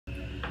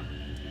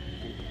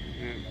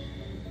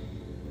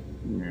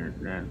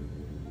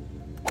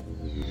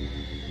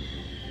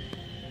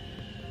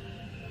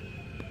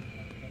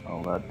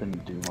Oh, that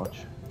didn't do much.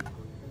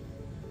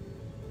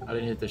 I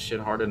didn't hit this shit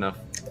hard enough.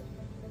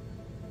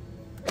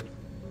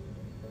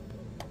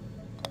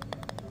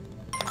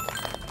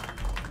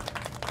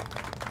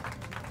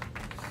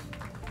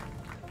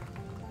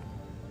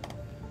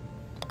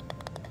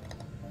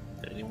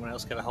 Did anyone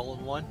else get a hole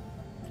in one?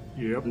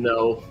 Yep.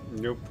 No.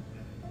 Nope.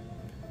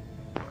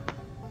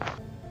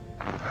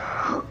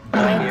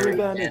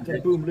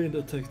 Boom,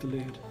 Linda takes the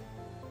lead.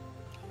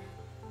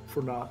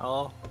 For now.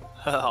 Oh,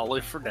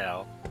 only for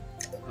now.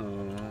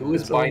 Who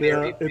is It's only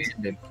binary?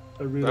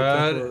 a really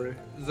temporary.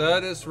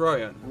 That is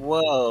Ryan.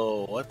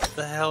 Whoa, what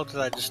the hell did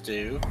I just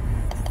do?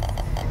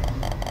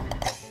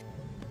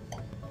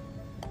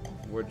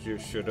 What you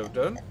should have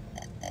done.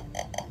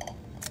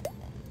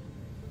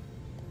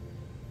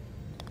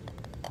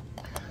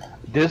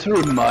 This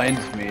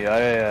reminds me,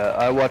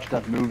 I watched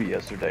that movie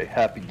yesterday,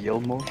 Happy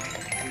Gilmore.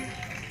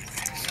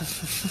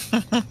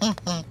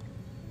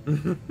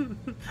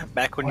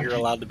 Back when you're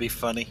allowed to be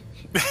funny.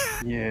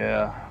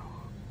 Yeah.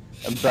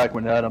 And back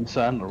when Adam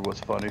Sandler was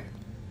funny.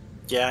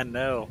 Yeah, I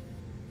know.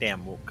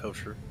 Damn, woke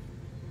kosher.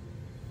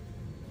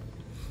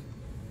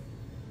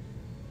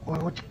 Why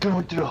would you go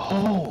into the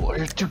hole? Are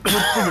you too good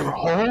for your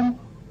home?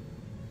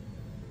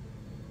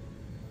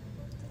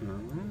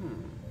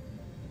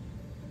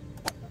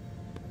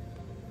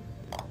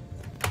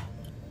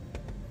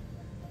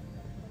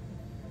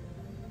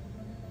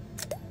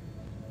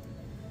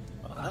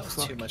 Well, that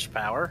was too much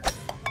power.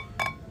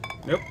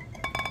 Nope.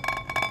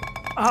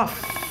 Ah,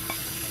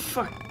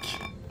 fuck.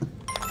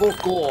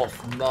 Fuck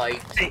off,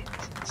 mate.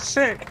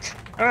 Sick.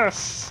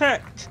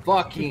 Sick.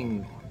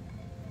 Fucking.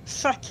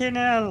 Fucking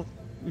hell.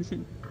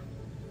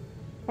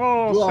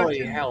 Oh, Bloody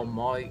hell,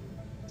 mate.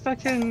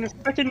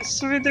 fucking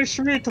Swedish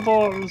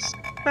meatballs.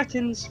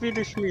 Fucking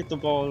Swedish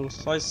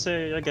meatballs. I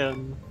say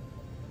again.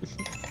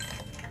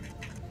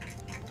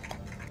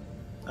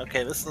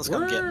 Okay, this one's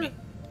gonna get me.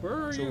 Where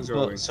are you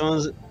going?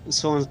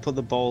 Someone's put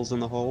the balls in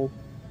the hole.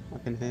 I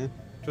can hear.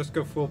 Just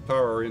go full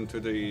power into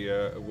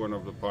the one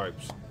of the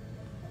pipes.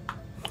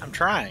 I'm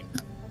trying.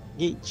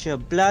 Eat your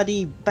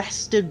bloody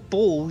bastard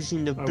balls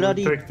in the will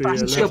bloody take the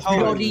bastard Eat your left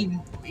hand.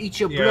 hole. eat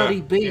your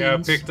bloody beans. Yeah,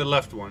 pick the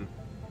left one.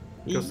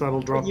 Because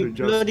that'll drop you you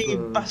just, bloody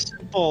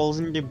bastard balls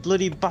in the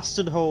bloody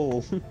bastard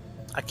hole.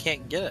 I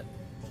can't get it.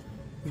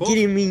 Get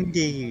him in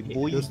there,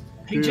 boy. Just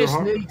He do just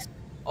your needs.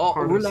 Oh,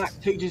 hardest. relax.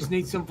 He just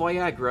needs some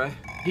Viagra.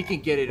 He can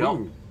get it up.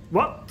 Ooh.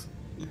 What?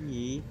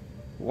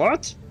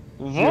 What?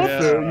 What?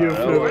 You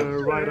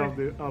flew right out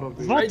of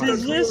the. What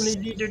is this?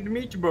 needed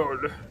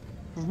meatball.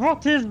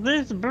 What is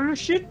this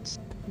bullshit?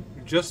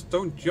 Just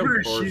don't jump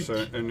or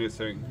Bullshit.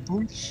 anything.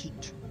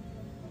 Bullshit.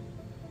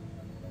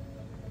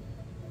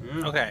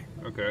 Yeah. Okay.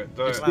 Okay.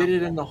 Just get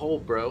it in the hole,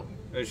 bro.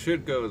 It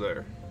should go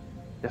there.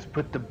 Just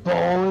put the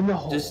ball in the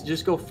hole.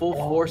 Just go full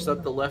force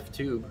up the left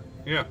tube.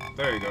 Yeah,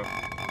 there you go.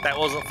 That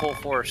wasn't full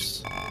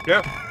force.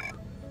 Yep.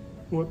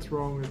 What's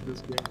wrong with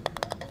this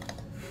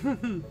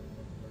game?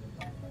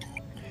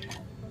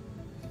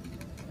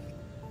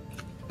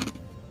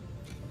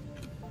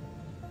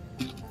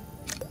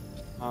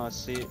 I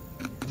see it.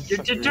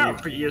 Get it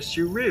up, yes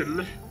you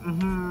will.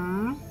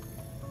 Mm-hmm.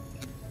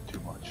 Too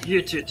much.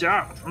 Get it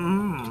up.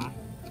 Mm.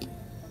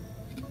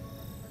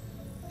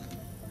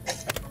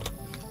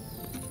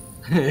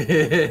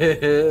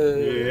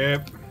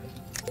 Yep.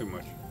 Too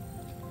much.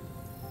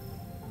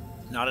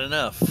 Not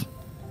enough.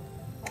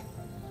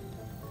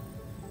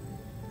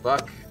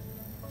 Fuck.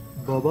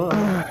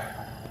 Bye-bye.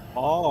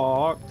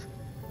 Fuck.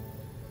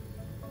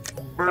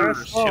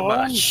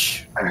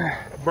 Much.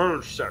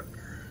 Berserk.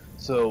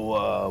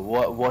 So,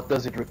 what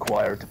does it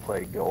require to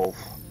play golf?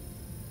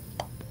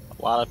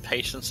 A lot of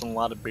patience and a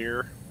lot of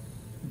beer.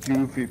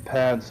 Goofy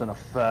pants and a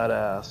fat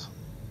ass.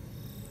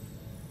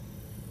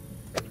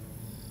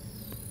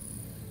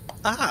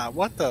 Ah,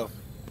 what the?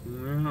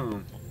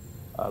 No.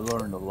 I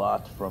learned a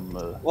lot from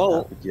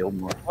Well- Happy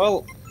Gilmore.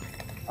 Well,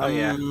 Oh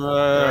yeah.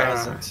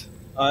 present.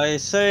 I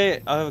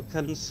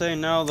can say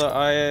now that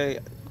I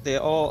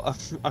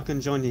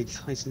can join you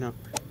guys now.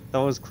 That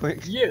was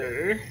quick.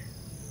 Yeah.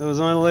 There was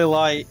only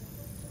like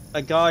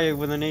a guy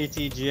with an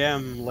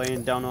ATGM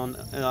laying down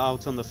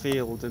out on the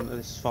field in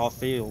this far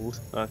field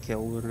that I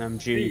killed with an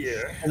MG.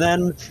 Yeah. And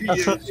then a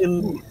Yeah,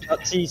 fucking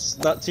that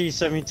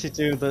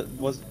T-72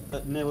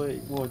 that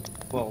nearly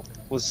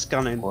was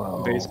scanning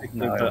Wow, basically,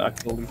 no. but I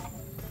killed him.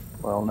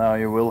 Well, now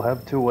you will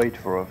have to wait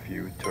for a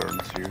few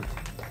turns here.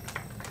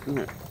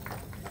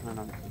 I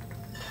know.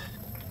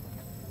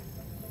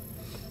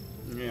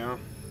 Yeah.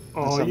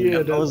 Oh So, yeah,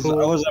 I that's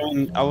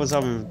was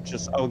having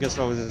just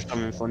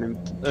having fun and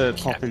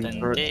popping Captain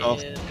turrets off,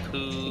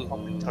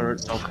 Deadpool.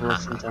 turrets off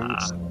Russian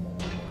tanks.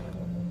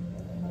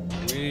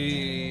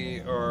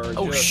 We are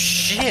Oh just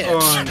shit!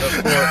 on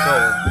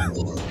the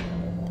portal.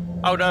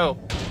 Oh no!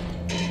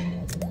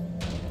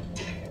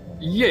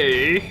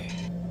 Yay.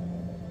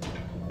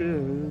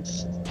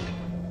 Yes.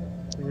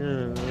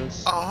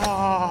 Yes.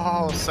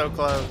 Oh, so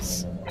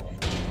close.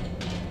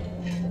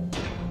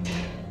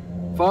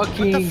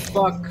 Fucking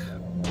fuck.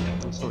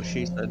 That's what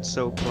she said,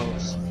 so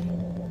close.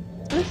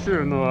 If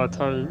you know what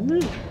I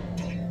mean.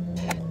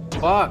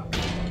 Fuck!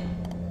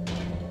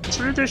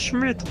 Swedish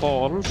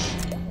meatballs.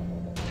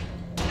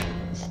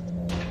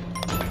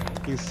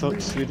 You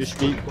fuck Swedish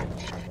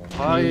meatballs.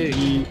 Hi!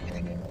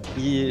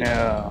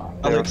 Yeah,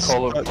 they're Alex,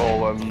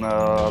 colorful and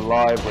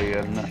lively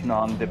and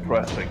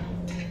non-depressing.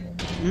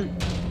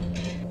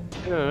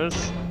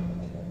 Yes.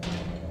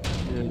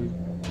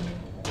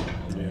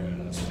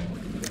 Yes.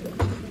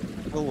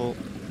 Hello.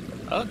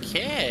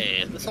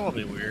 Okay, this will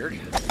be weird.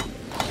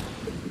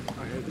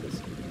 I hate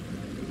this.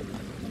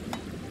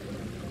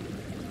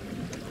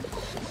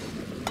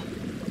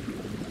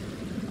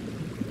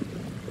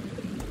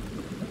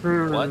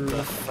 What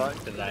the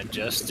fuck did I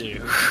just do?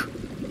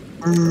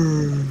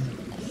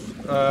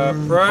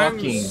 Prime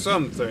Fucking-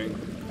 something.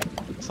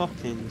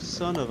 Fucking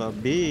son of a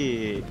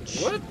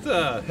bitch. What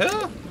the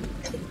hell?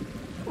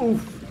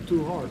 Oof,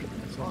 too hard.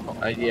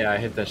 Yeah, I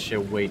hit that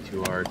shit way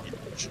too hard.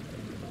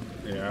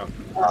 Yeah.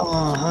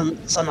 Oh,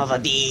 son of a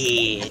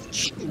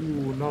bitch.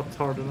 Ooh, not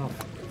hard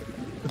enough.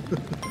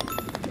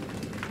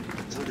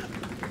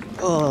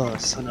 Oh,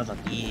 son of a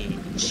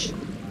bitch.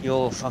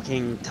 You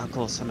fucking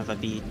taco son of a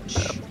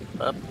bitch.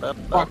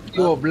 Fuck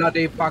you,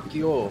 bloody fuck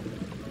you.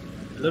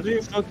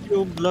 Bloody fuck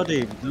you,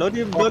 bloody.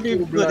 Bloody, Fuck bloody,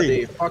 you,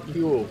 bloody. Fuck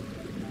you.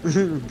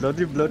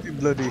 Bloody, bloody,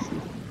 bloody.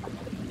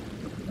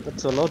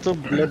 That's a lot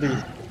of bloody.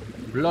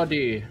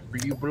 Bloody.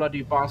 You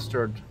bloody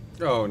bastard.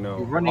 Oh no.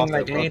 You're running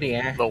like an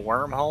idiot. The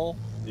wormhole?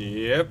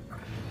 Yep.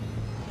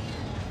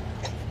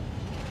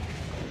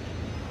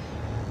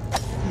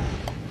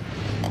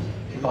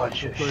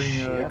 Bunch of Playing,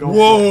 shit. golf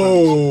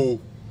Whoa!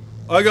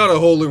 I got a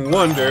hole in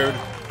one, dude.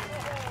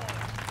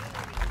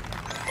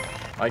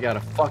 I got a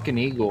fucking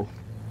eagle.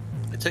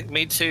 It took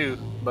me two,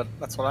 but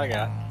that's what I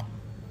got.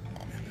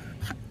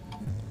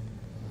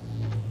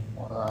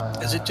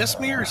 Is it just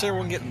me, or is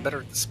everyone getting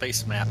better at the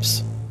space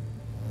maps?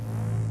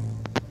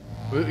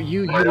 You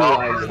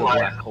utilize the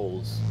black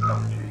holes.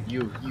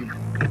 You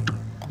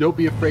don't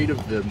be afraid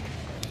of them.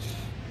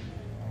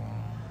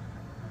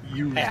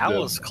 Use Hey, I them.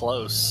 was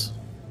close.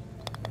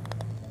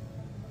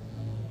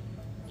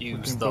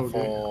 Use Fucking the bogey.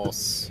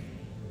 force.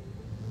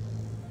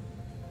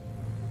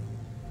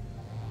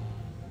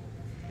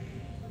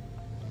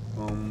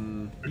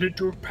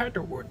 Little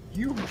Padawan,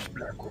 use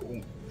black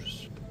holes.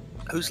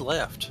 Who's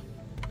left?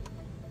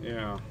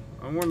 Yeah.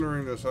 I'm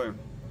wondering the same.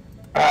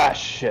 Ah,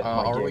 shit. my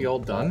Are we game. all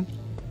done?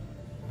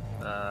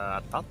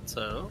 I thought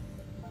so.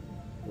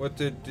 What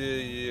did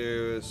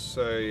you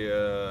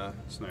say,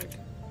 Snake?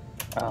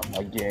 Ah,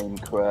 my game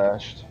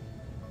crashed.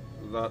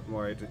 That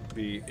might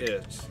be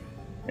it.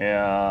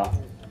 Yeah.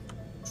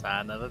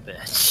 Son of a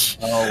bitch.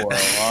 Oh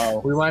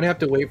well. We might have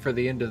to wait for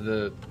the end of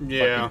the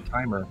Yeah. fucking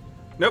timer.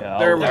 Nope, Yeah,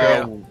 there we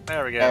I'll- go.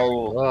 There we go.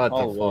 I'll What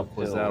the wait fuck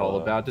was till, that all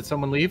about? Did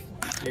someone leave?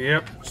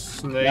 Yep.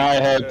 Snake. Yeah, I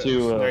had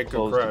to Snake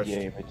close the crashed.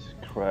 game. It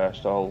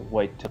crashed. I'll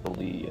wait till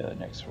the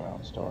next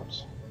round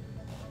starts.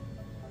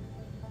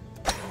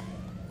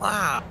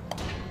 Ah.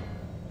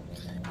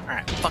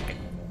 Alright, fuck it.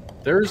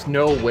 There's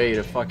no way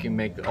to fucking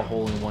make a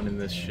hole in one in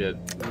this shit.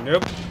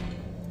 Nope.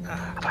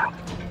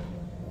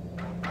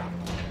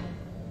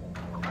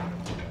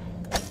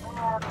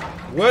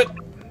 What?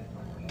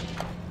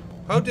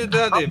 How did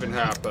that even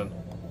happen?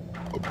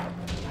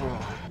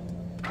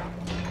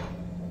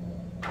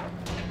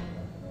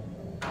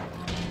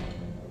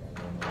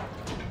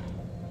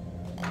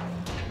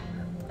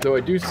 Though I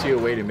do see a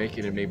way to make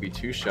it in maybe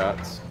 2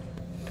 shots.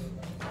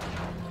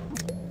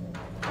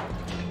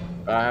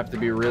 I have to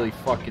be really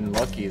fucking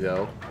lucky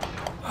though.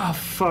 Ah,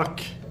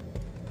 fuck.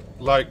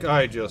 Like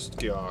I just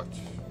got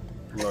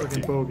lucky.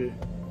 Fucking bogey.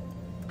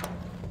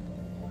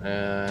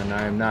 And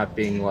I'm not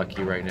being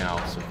lucky right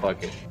now, so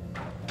fuck it.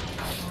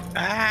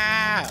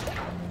 Ah!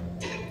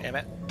 Damn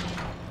it.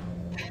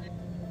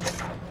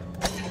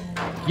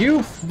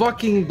 You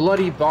fucking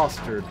bloody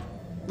bastard.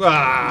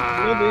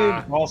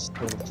 Ah! Bloody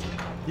bastard.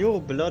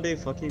 You bloody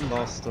fucking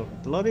bastard.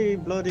 Bloody,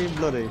 bloody,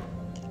 bloody.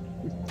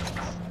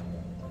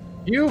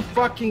 You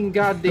fucking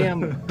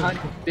goddamn cunt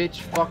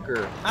bitch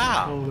fucker.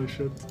 Ah! Holy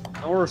shit.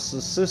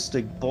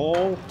 Narcissistic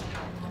ball.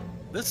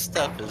 This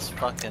stuff is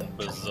fucking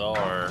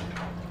bizarre.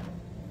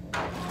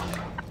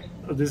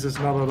 This is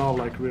not at all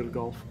like real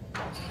golf.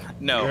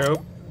 No,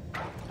 Nope.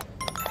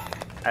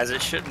 as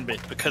it shouldn't be,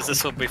 because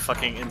this will be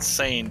fucking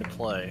insane to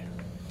play.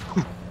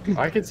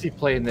 I could see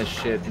playing this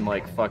shit in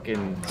like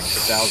fucking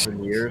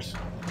 1,000 years.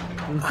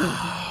 You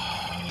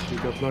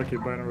got lucky,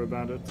 Binary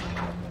Bandit.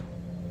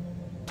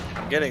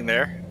 I'm getting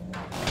there.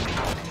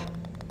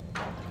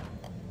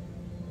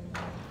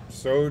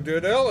 So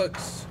did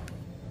Alex.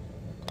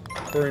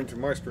 According to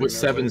my screen. With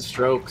 7 at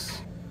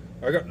strokes.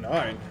 I got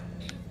 9.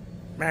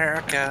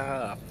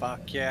 America,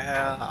 fuck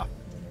yeah.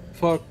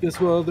 Fuck this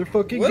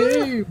motherfucking What?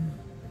 game.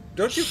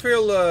 Don't you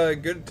feel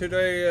good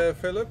today,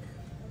 Philip?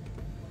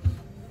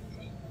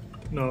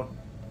 No.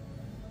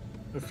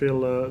 I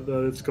feel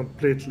that it's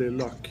completely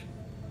luck.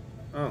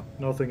 Oh,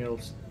 Nothing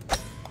else.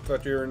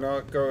 thought you were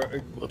not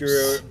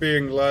Whoops.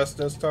 being last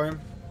this time.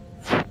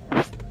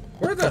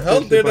 Where the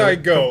hell did I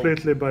go?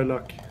 Completely by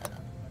luck.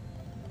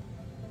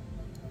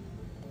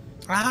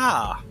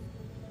 Ah!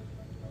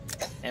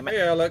 Damn it.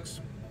 Hey, Alex.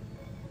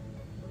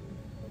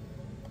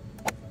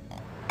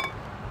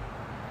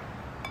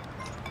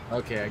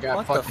 Okay, I got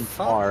What the fucking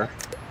fuck? far.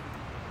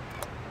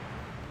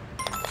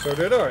 So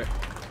did I.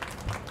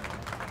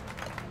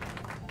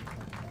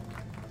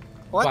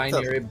 What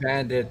Binary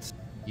bandits.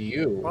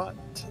 You. What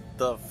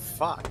the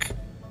fuck?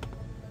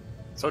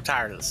 So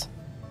tired of this.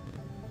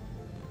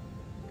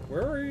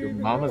 Where are you Your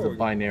mama's a going?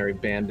 binary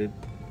bandit.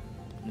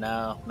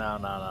 No.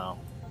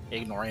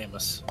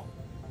 Ignoramus.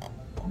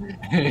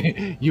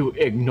 You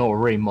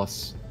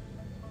ignoramus.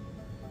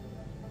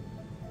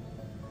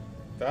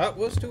 That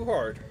was too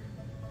hard.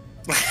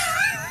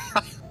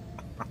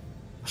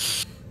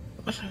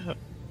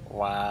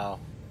 Wow.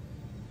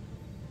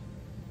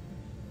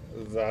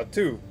 That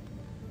too.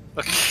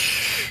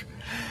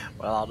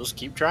 Well, I'll just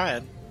keep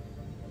trying.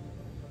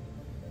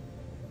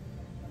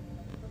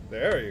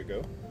 There you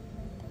go.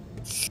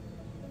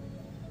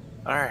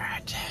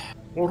 Alright.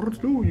 Or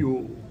do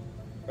you?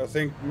 I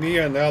think me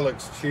and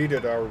Alex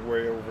cheated our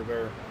way over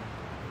there.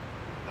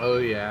 Oh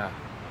yeah.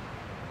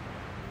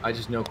 I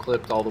just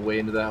no-clipped all the way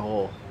into that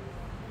hole.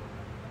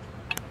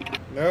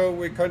 No,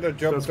 we kind of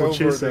jumped That's what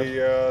she over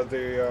said.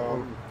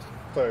 the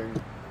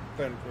thing.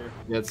 Didn't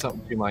we? That's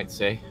something you might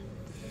say.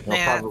 Well,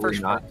 Yeah, probably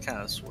first not. part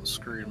kind of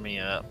screwed me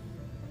up.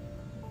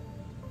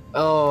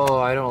 Oh,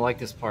 I don't like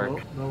this part. Oh,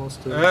 that was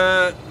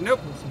the... Nope.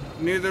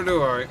 Neither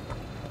do I.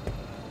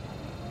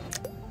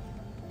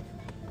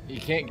 You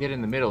can't get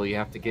in the middle. You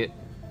have to get.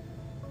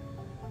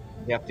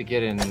 You have to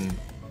get in.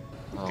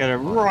 Oh, Get it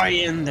right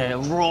in there,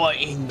 right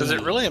in Does there.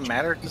 it really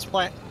matter at this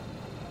point?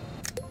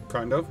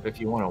 Kind of. if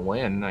you want to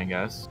win, I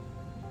guess.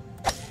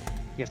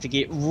 You have to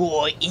get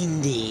right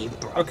in there,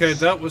 bro. Okay,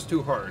 that was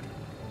too hard.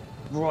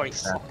 Right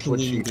That's fucking what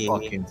in you there.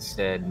 fucking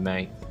said,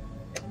 mate.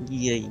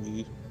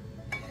 Yeah.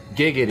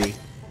 Giggity.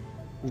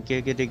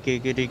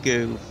 Giggity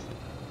go.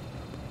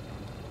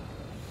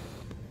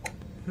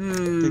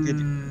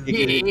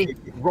 Yeah,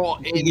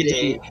 right in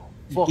there.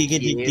 Fuck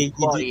yeah,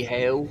 bloody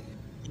hell.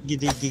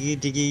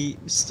 Giggity.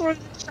 Start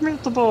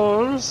the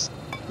balls.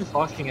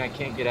 Fucking, I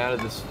can't get out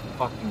of this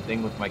fucking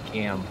thing with my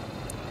cam.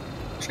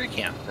 Sure you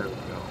can. There we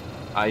go.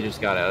 I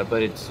just got out of it,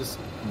 but it's just,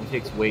 it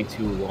takes way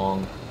too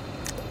long.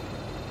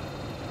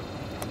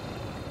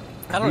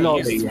 I don't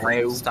Bloody use the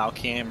frame hell. style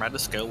camera. I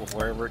just go with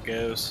wherever it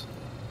goes.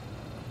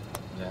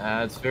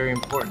 Yeah, it's very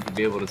important to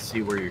be able to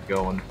see where you're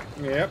going,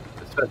 Yep.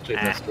 especially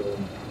in this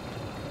game.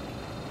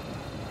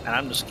 And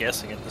I'm just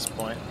guessing at this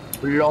point.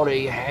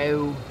 Bloody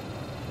hell.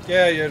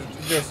 Yeah, you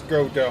just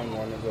go down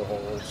one of the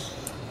holes.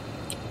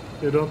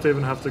 You don't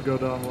even have to go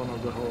down one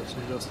of the holes,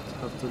 you just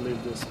have to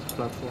leave this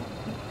platform.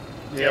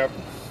 Yep.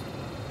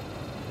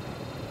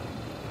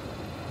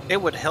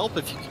 It would help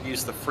if you could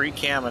use the free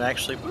cam and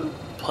actually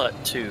putt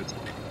too.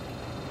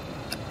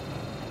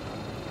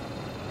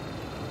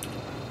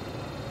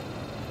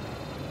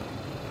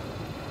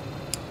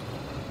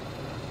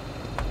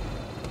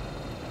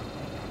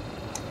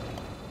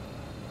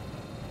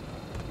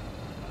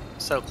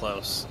 So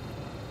close.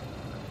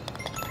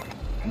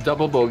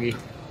 Double bogey.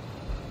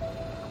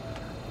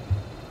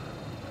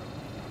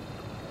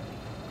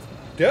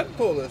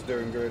 Deadpool is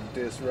doing good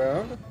this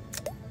round.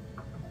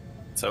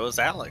 So is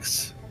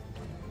Alex.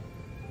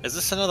 Is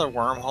this another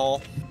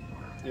wormhole?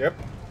 Yep.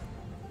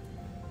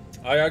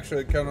 I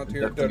actually cannot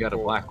hear Definitely got a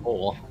Deadpool. black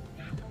hole.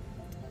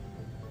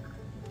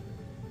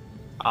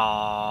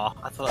 Aw,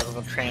 I thought that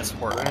was a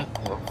transport. Where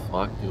the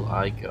fuck do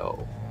I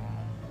go?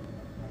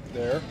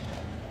 There.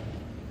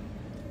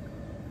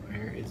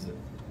 Where is it?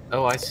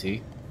 Oh, I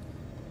see.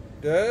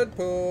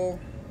 Deadpool.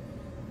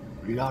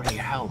 Bloody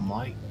hell,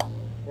 Mike.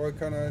 Why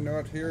can I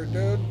not hear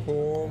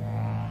Deadpool?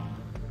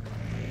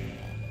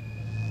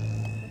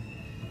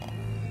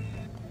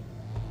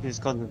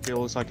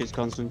 Feels like it's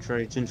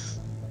concentrating.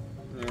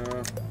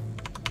 Yeah.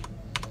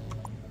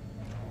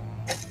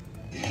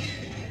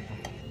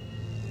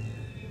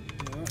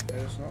 No,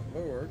 it's not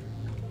lowered.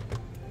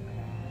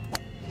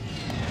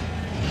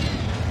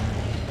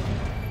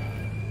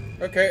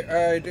 Okay,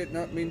 I did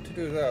not mean to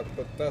do that,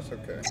 but that's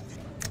okay.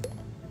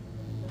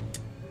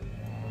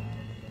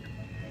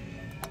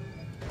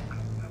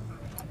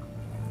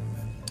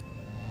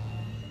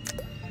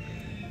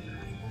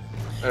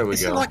 There we It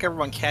seems go. like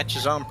everyone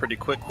catches on pretty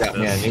quick with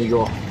Yeah, this. an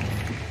eagle.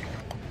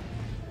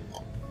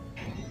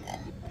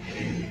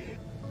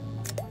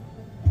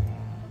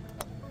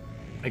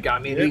 I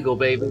got me an Yep. eagle,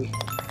 baby.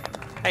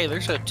 Hey,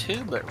 there's a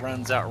tube that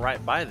runs out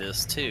right by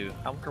this too.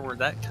 I wonder where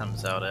that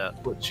comes out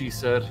at. What she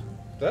said.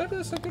 That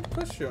is a good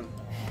question.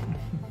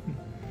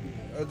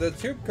 The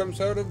tube comes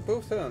out of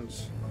both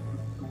ends.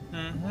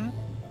 Mm-hmm.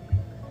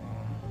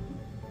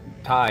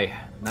 Tie.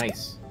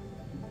 Nice.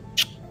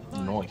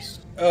 Nice.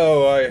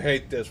 Oh, I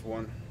hate this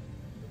one.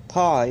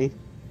 Pie?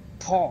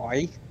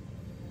 Fucking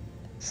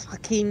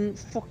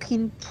pie,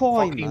 Fucking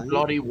man.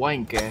 bloody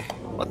wanker.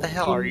 What the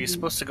hell? Are you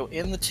supposed to go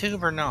in the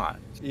tube or not?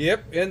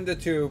 Yep, in the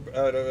tube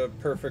at a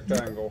perfect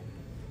angle.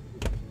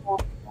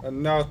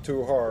 And not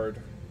too hard,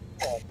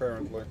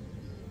 apparently.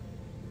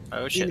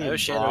 Oh shit, mean, oh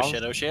shit, Bob? oh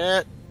shit, oh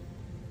shit.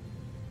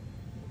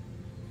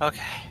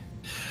 Okay.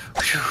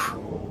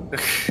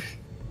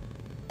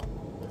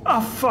 Ah,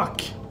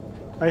 fuck!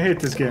 I hate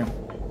this game.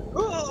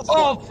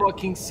 Oh,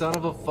 fucking son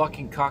of a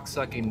fucking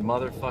cocksucking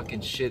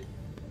motherfucking shit.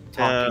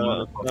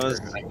 Talking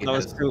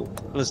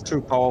That was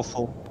too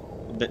powerful.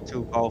 A bit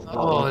too powerful.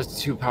 Oh,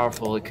 it's too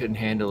powerful. It couldn't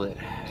handle it.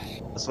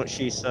 That's what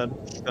she said.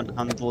 She couldn't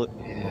handle it.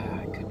 Yeah,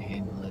 I couldn't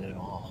handle it at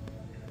all.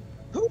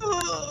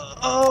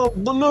 Oh,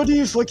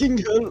 bloody fucking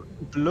hell.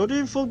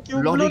 Bloody fuck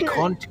you, Bloody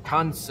bloody.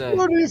 cancer.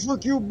 Bloody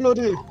fuck you,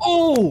 bloody.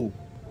 Oh!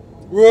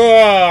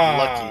 Whoa!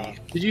 Lucky.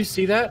 Did you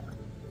see that?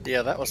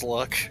 Yeah, that was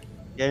luck.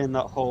 Get in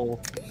that hole.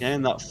 Get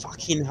in that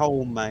fucking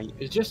hole, mate.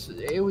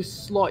 It was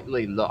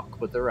slightly luck,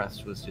 but the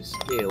rest was just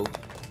skill.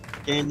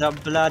 Get in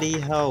that bloody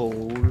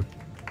hole.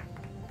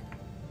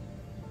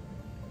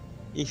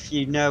 If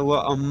you know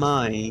what I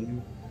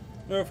mean.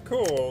 Of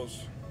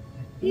course.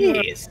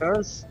 Yes.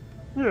 Yes.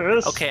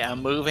 Yes. Okay, a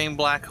moving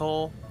black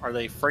hole? Are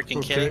they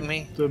freaking kidding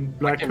me? The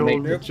black can hole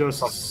make it just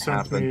fucking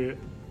sent happen. me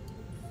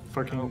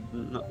fucking.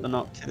 No, they're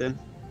not kidding.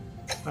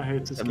 I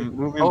hate this The game.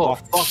 moving Oh, block.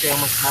 fuck, I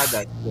almost had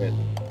that shit.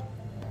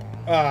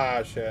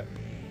 Ah, shit.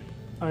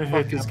 I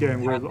hate this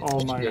game with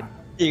all my.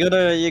 You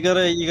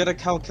gotta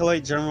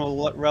calculate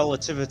general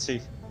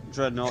relativity,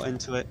 Dreadnought,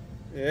 into it.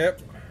 Yep.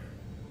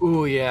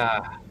 Ooh, yeah.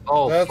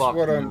 Oh, That's fuck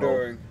what I'm no.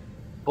 doing.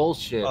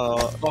 Bullshit.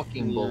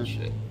 Fucking yeah.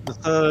 bullshit.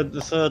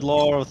 The third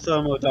law of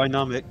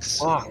thermodynamics.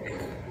 Fuck.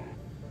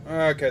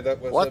 Okay,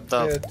 that was What a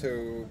the- bit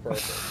too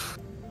perfect.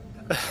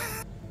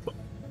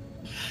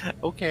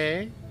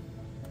 Okay.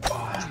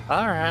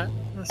 Alright.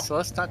 So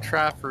let's not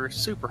try for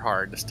super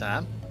hard this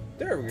time.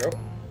 There we go.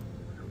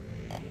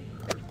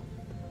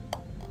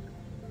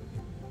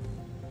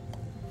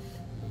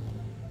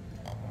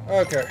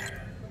 Okay.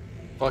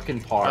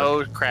 Fucking par.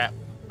 Oh crap.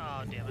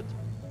 Oh damn it.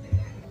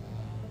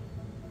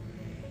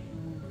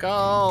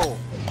 Go!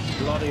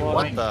 Bloody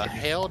What the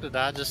hell did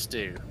I just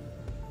do?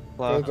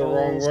 Go the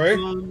wrong way?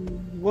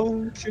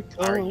 Won't you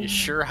come? Are you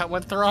sure I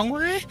went the wrong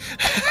way?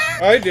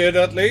 I did,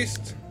 at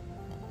least.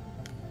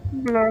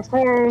 Black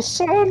hole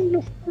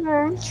sun,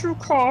 won't you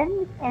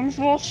come and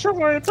wash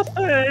away the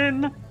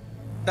pain?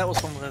 That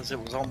was one of those, it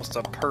was almost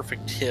a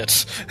perfect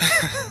hit.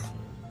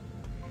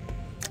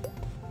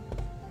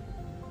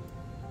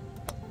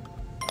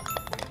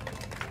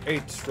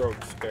 8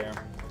 strokes, damn.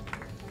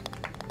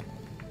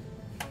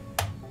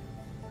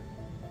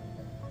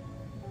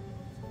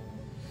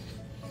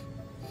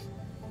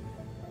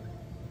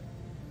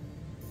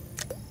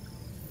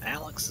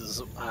 Alex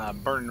is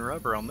burning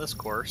rubber on this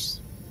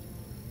course.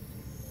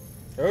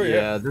 Oh,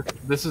 yeah.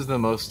 This is the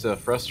most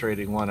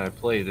frustrating one I've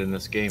played in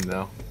this game,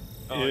 though.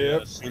 Oh, Yep.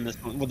 yes. And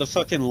with the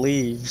fucking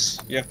leaves,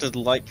 you have to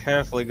like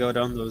carefully go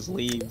down those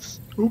leaves.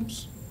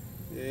 Oops.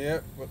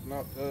 Yep, but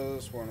not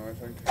this one, I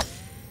think.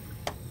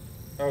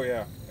 Oh,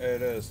 yeah,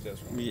 it is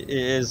this one. It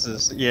is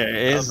this, yeah, it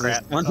is Oh,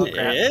 crap. this one. Oh,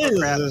 crap. It Oh, is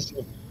crap. this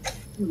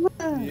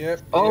one.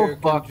 Yep, Oh, you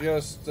fuck. can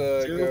just Too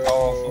go...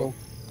 powerful.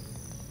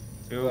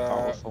 Too that-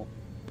 powerful.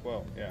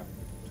 Well, yeah,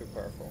 too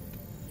powerful.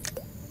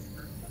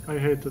 I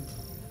hate it.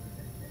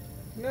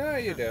 No,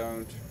 you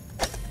don't.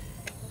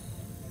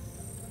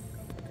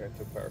 Okay,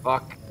 too powerful.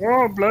 Fuck.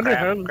 Oh, bloody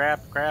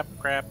Crap, hell.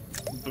 crap.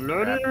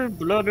 Bloody,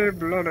 bloody,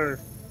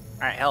 bloody.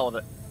 Alright, hell of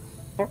it.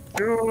 Fuck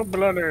you,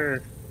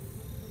 bloody.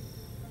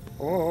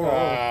 Oh.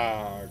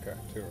 Ah, okay,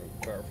 too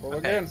powerful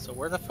Okay, again. so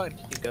where the fuck did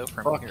you go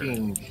from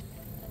here?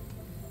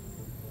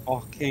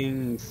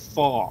 Fucking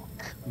fuck,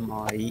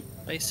 mate.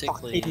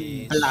 Basically,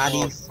 Fucking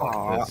bloody Fuck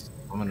fuck. this.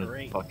 I'm gonna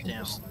Straight fucking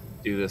down. just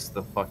do this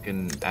the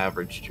fucking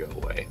average Joe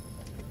way.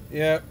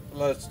 Yep,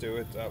 let's do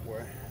it that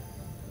way.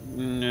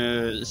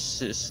 No, it's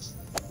just...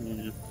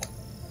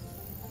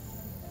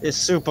 It's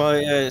super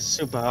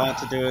hard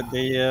to do it.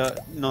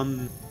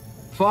 The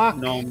Fuck!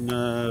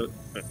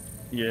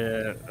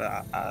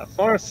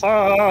 for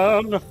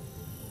fun.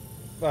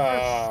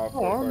 Ah,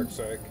 for fuck's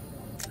sake.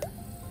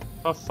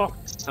 For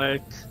fuck's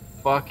sake.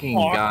 Fucking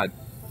Fuck. god.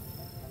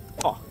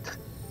 Fuck.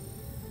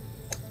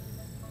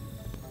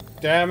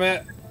 Damn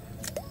it.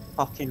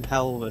 Fucking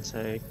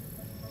helvety.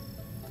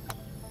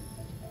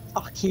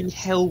 Fucking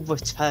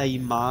helvety,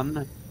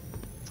 man.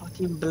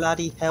 Fucking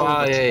bloody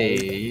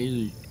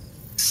helvety. Hey,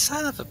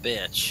 son of a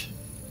bitch.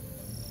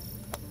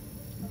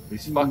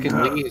 these fucking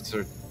leaves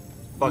are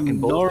fucking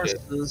bullshit.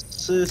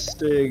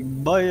 Narcissistic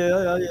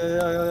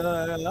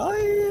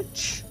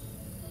bitch.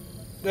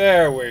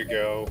 There we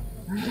go.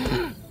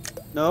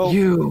 No,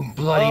 You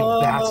bloody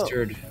Oh.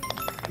 bastard.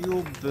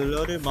 you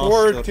bloody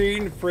monster.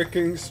 14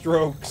 freaking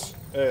strokes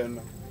in.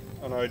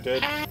 And I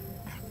did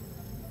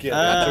get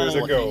to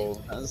the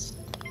goal.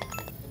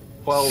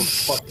 12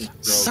 fucking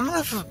strokes. Son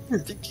of a...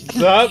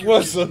 That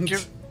wasn't.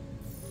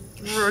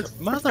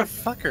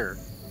 Motherfucker.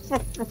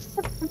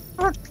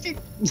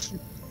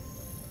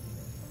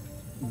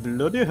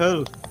 Bloody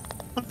hell.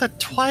 What the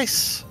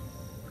twice?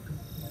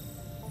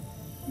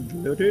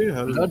 Bloody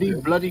hell.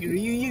 Bloody,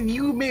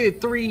 you made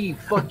it 3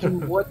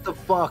 fucking what the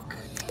fuck?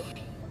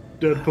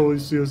 Deadpool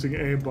is using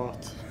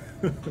aimbot.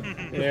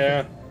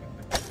 Yeah.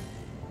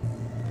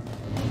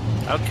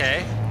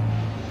 Okay.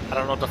 I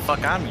don't know what the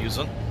fuck I'm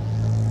using.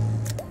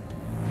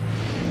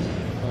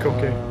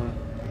 Cocaine.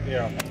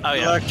 Yeah. Oh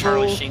yeah, Black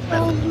Charlie hole. Sheen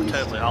method,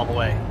 totally all the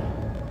way.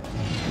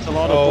 It's a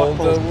lot of All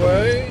black the hole.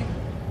 way.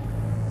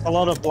 A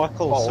lot of black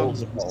hole Balls,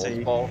 suns of the balls,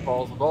 sea. balls,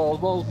 balls, balls,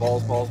 balls,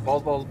 balls, balls,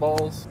 balls, balls,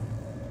 balls.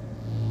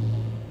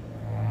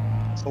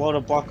 It's a lot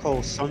of black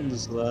hole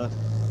suns there.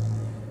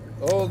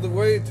 All the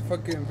way to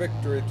fucking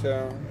Victory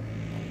Town.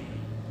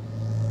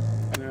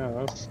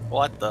 Yeah.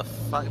 What the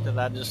fuck did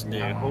I just do?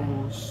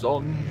 Oh,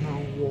 son,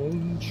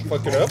 won't you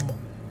Fuck it up.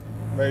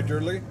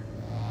 Majorly.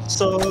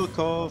 Suck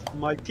off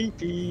my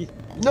pee-pee.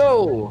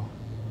 No!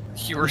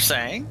 You were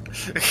saying?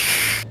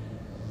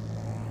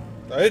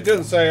 I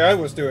didn't say I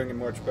was doing it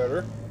much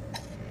better.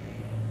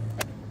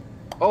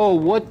 Oh,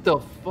 what the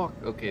fuck?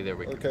 Okay, there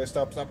we go. Okay,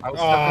 stop. I was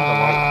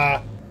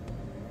stuck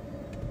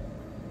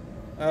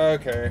in the light.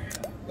 Okay,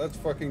 let's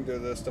fucking do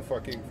this to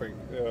fucking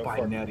fuck.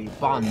 Binary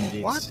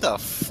bandits. What the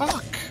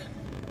fuck?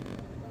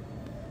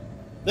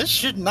 This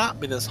should not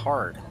be this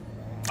hard.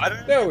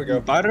 There we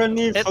go.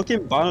 Barony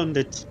fucking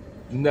bandit.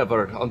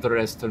 Never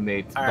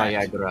underestimate All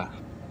right. Viagra.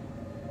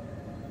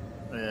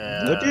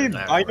 Bloody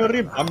no.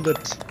 binary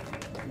bandit.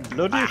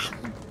 Bloody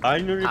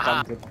binary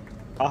bandit.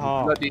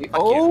 Haha. Bloody.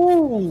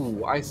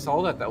 Oh! I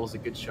saw that. That was a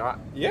good shot.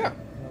 Yeah.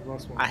 That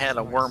was one. I had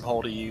a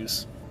wormhole to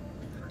use.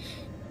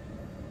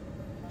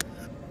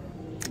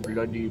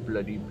 Bloody,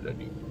 bloody,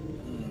 bloody.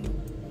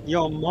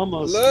 Your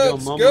mama's.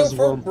 Let's your go mama's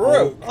for wormhole.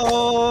 broke.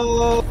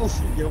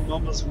 Oh, your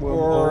mama's wormhole.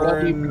 Or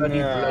Bloody, bloody,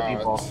 not. bloody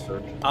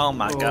bastard. Oh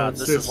my Oh, god,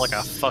 this is this- like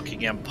a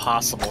fucking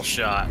impossible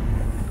shot.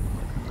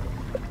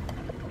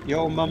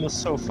 Your mama's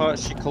so fat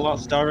she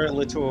collapsed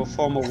directly to a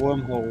former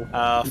wormhole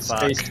Oh in fuck.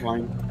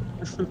 space-time.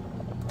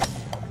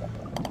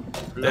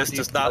 This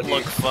does not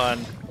look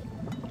fun.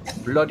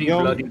 Bloody,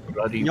 Your- bloody,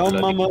 bloody, Your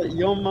bloody.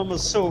 Your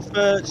mama's so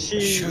fat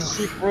she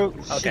broke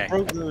Okay. she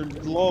broke the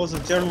laws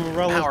of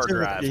general Power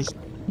relativity.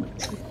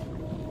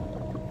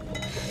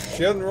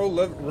 General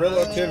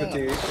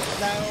relativity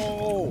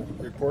No!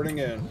 reporting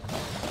in.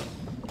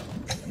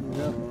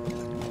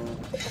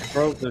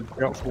 Broke the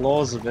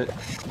laws of it.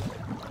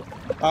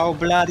 Oh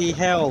bloody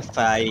hell,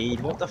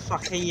 Fade! What the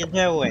fuck are you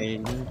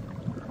doing?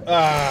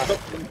 Ah. Stop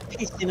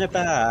pissing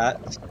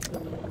about.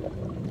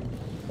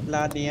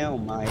 Bloody hell,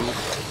 mate.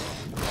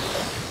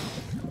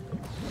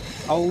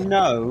 Oh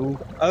no!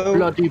 Oh.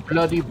 Bloody,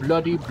 bloody,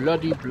 bloody,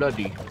 bloody,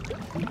 bloody.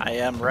 I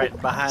am right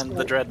behind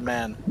the Dread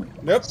Man.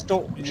 Nope.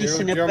 Stop You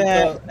pissing jumped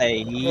about,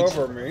 Fade.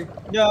 over me.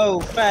 No,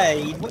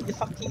 Fade, what the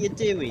fuck are you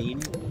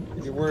doing?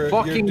 You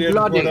Fucking did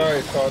bloody. what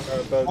I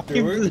thought about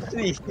Fucking doing.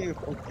 bloody,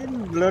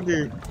 fucking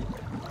bloody.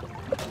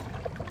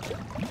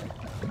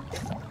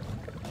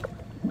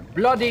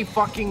 Bloody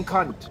fucking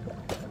cunt.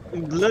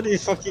 Bloody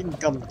fucking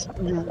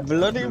cunt. You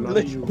bloody,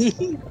 Bloody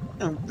bloody.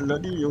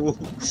 Bloody you.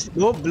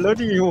 No,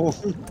 bloody you.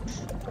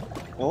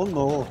 Oh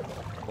no.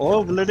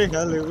 Oh bloody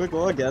hell, here we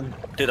go again.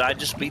 Did I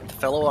just beat the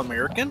fellow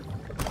American?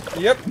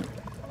 Yep.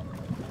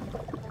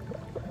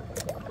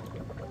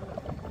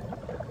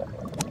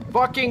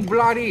 Fucking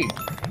bloody.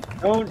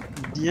 Don't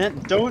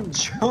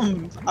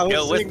jump. I was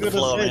Go with gonna the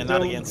flow, say man, not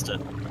don't- against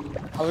it.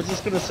 I was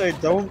just gonna say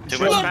don't Too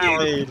much jump, power.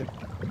 Fade.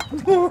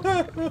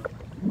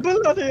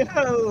 Bloody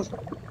hell.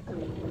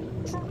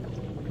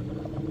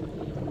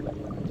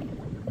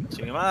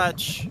 Too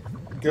much.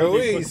 Go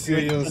Bloody easy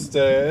fucking-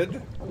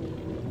 instead.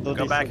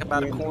 Bloody back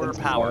about a fucking quarter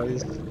power.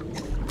 guys.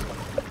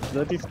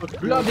 Bloody fucking.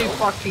 Bloody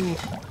fucking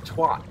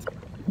twat.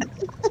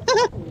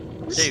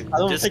 Dude, I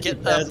don't just think get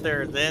it up does.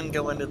 there, then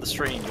go into the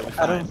stream. You'll be I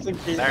fine. don't think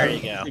he, There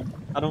you go.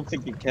 I don't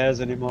think he cares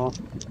anymore.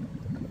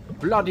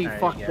 Bloody There you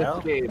fuck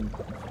go. the game.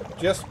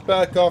 Just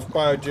back off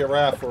by a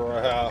giraffe or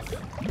a half.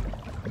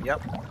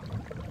 Yep.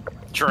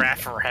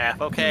 Giraffe for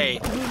half. Okay.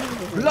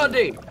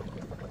 Bloody.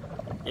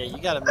 Yeah, you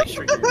gotta make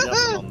sure you're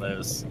jumping on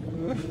those.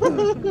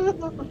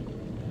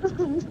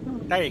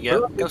 There you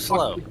go. Go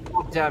slow.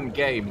 Damn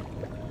game.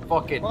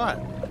 Fuck it. What?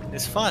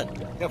 It's fun.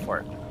 Go for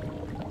it.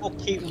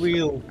 Fuck it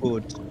real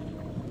good.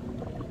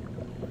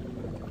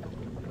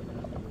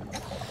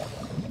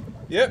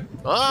 Yep.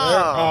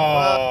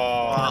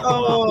 Oh!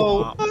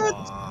 Oh,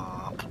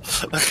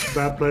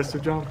 Bad place to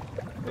jump.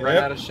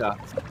 Ran out of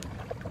shots.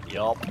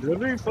 Yup.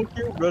 Bloody fuck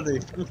you, bloody.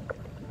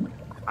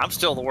 I'm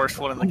still the worst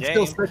one in the I'm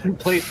game. still second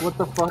place. What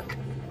the fuck?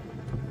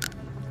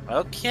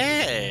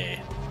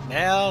 Okay.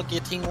 Now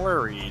getting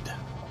worried.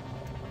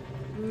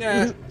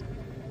 Nah.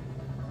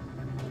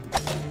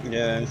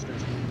 Yeah. It's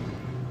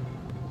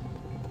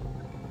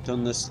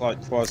done this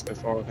like twice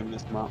before in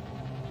this map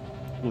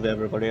with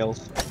everybody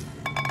else.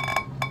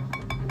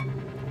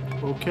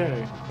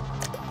 Okay.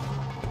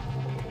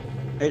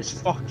 It's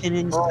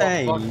fucking Oh,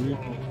 insane.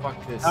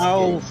 fuck this.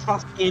 Oh, game.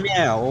 fucking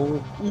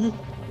hell.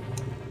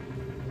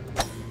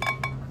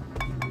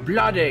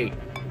 Bloody.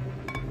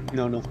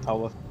 Not enough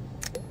power.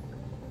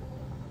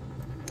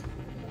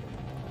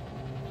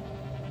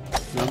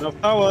 Not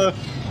enough power.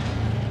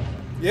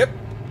 Yep.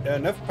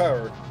 Enough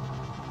power.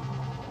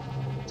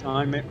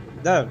 Time it.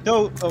 No,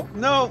 no, oh,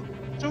 no.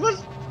 Too much,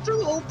 too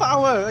little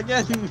power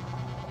again.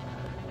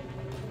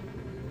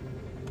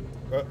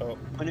 Uh-oh.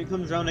 When it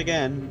comes round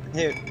again,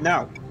 here,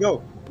 now,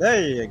 go.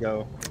 There you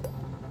go.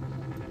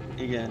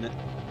 You getting it.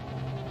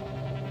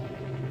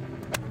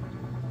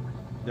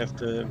 You have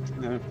to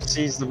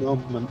seize the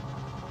moment.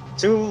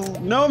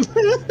 No!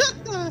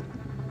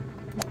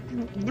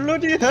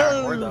 Bloody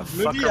hell! Where the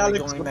fuck bloody are we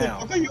Alex, going what now?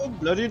 the fuck are you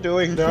bloody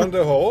doing? Down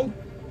the hole.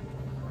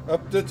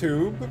 Up the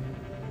tube.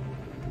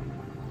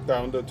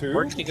 Down the tube.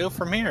 Where can you go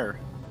from here?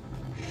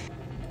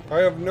 I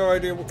have no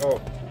idea. Oh,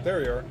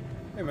 there you are.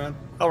 Hey, man.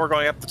 Oh, we're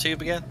going up the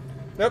tube again?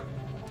 Yep.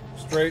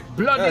 Straight.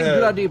 Bloody, ahead.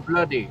 bloody,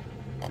 bloody.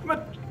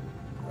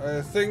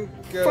 I think.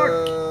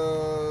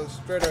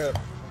 Straight ahead.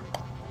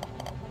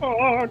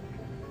 Oh,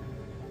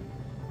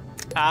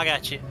 I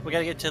got you. We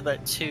gotta get to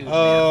that tube.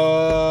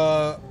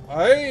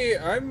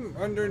 I'm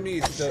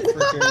underneath that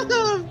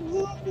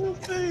freaking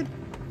thing.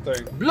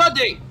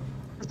 Bloody!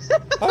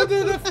 How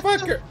did the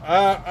fucker?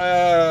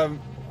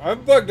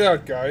 I'm bugged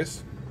out,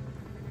 guys.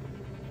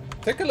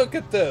 Take a look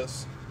at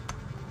this.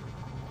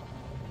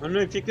 I wonder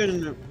if you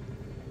can.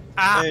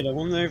 Wait, I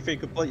wonder if you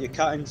could put your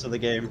cat into the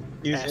game.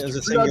 Use it as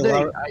a Bloody.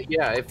 singular.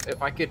 Yeah, if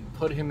I could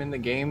put him in the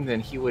game, then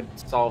he would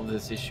solve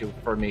this issue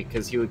for me,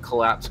 because he would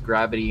collapse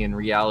gravity and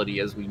reality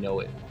as we know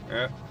it.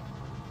 Yeah.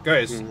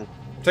 Guys,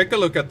 take a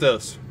look at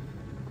this.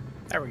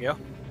 There we go.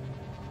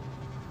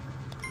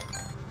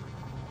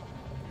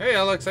 Hey,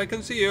 Alex, I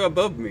can see you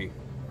above me.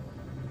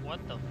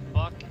 What the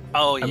fuck?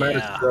 Oh, I'm out of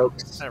yeah.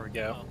 strokes. There we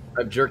go.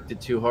 I've jerked it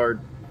too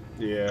hard.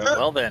 Yeah.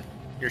 Well then,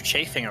 you're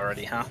chafing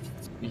already, huh?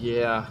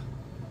 Yeah.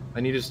 I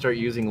need to start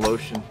using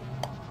lotion.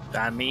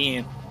 I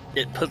mean,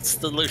 it puts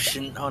the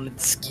lotion on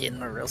its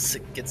skin or else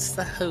it gets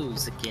the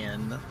hose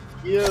again.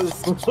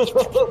 Yes.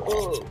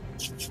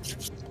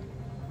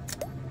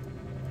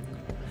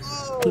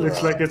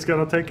 Looks like it's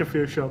gonna take a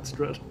few shots,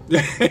 Dread.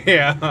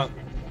 Yeah.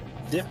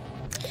 Yeah.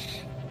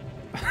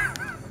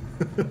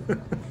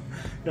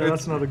 Yeah,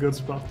 that's not a good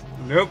spot.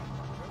 Nope.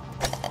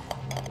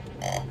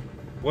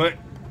 What?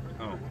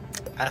 Oh.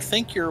 I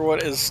think you're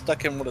what is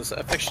stuck in what is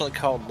affectionately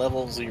called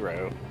level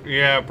 0.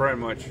 Yeah, pretty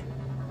much.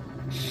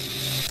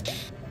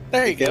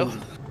 There you go.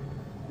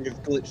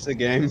 You've glitched the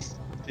game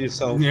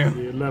yourself. Yeah.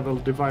 The level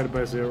divided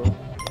by 0.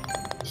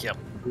 Yep.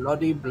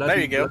 Bloody, bloody.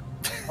 There you go.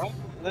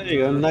 There you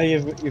go. Now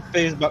you've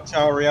phased back to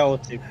our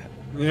reality.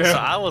 So Yeah.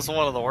 I was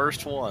one of the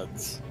worst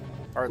ones.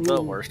 Or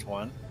the worst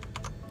one.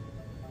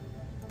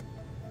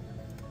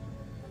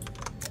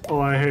 Oh,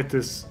 I hate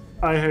this.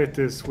 I hate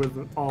this with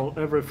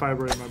every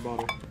fiber in my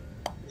body.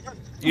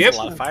 Yep. That's a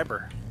lot of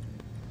fiber.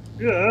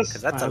 Yes.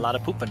 Because that's a lot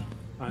of pooping.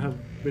 I have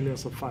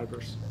billions of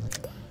fibers.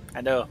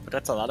 I know, but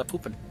that's a lot of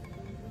pooping.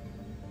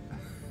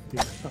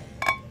 Yeah.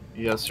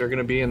 Yes, you're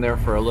gonna be in there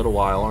for a little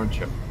while, aren't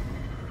you?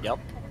 Yep.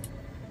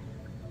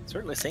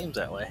 Certainly seems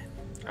that way.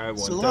 I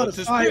It's a went lot out of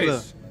to fiber.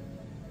 space.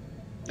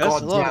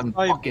 That's a lot Goddamn of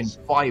fibers. fucking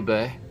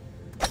fiber.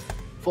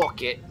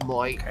 Fuck it,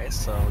 Mike. Okay,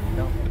 so you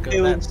don't go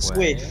Feel that way.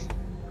 swift.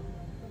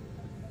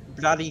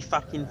 Bloody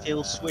fucking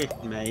feel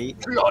swift, mate.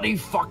 Bloody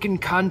fucking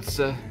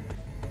cancer.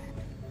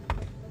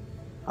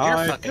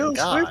 I fucking feel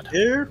God. swift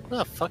here.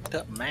 What a fucked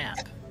up map.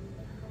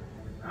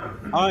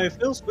 I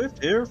feel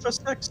swift here for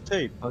sex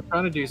tape. I'm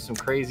trying to do some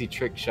crazy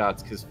trick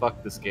shots, because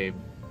fuck this game.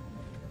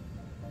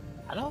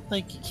 I don't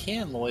think you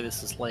can the way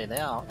this is laid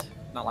out.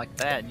 Not like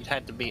that. You'd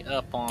have to be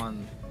up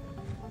on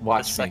the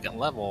Watch me. second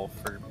level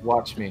for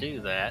Watch to me. do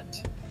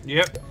that.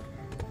 Yep.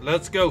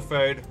 Let's go,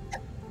 Fade.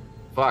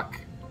 Fuck.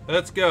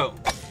 Let's go.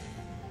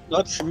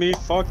 Touch me,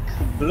 fuck.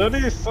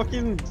 Bloody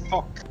fucking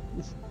fuck.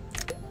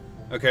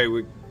 Okay,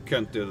 we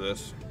can't do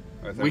this.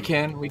 I think. We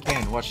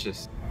can. Watch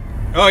this.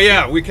 Oh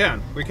yeah, we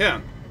can. We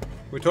can.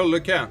 We totally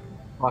can.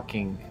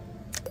 Fucking.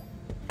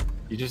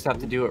 You just have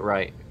to do it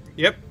right.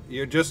 Yep.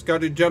 You just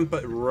got to jump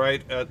it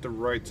right at the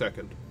right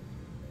second.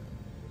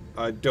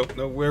 I don't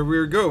know where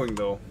we're going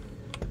though.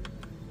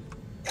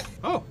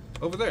 Oh,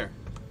 over there.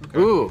 Okay.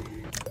 Ooh.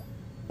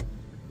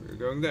 We're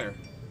going there.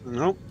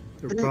 Nope.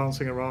 You're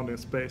bouncing around in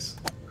space.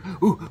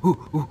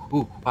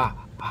 Ooh.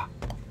 Ah.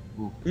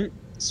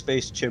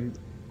 Space chimp.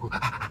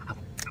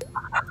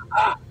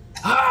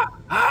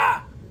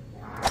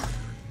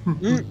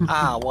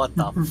 Ah, what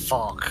the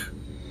fuck?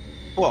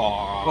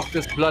 Whoa. Fuck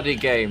this bloody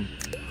game.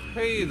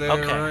 Hey there,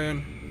 Okay.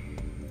 Ryan.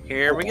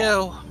 Here we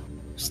go.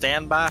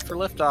 Stand by for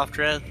liftoff,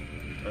 Dread.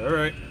 All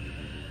right.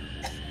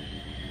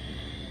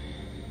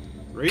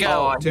 Three, Go.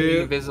 Oh, I hit the two,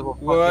 invisible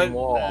fucking one,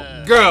 wall.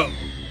 go.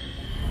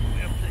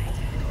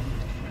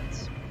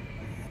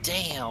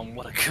 Damn,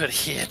 what a good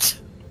hit.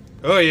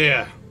 Oh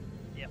yeah.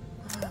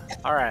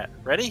 Alright,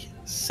 ready,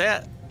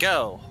 set,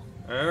 go.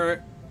 All right.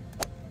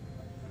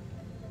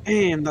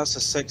 Damn, that's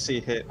a sexy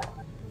hit.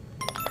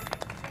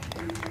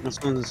 This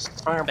one's.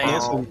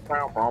 Bam.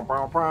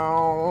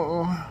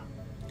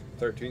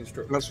 13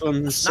 strokes. This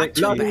one's Not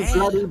sexy.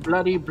 too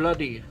Bloody, bad.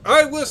 bloody.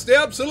 I was the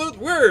absolute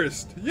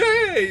worst.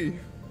 Yay!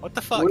 What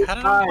the fuck? We're How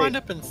did I tied. wind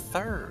up in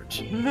third?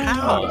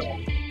 How?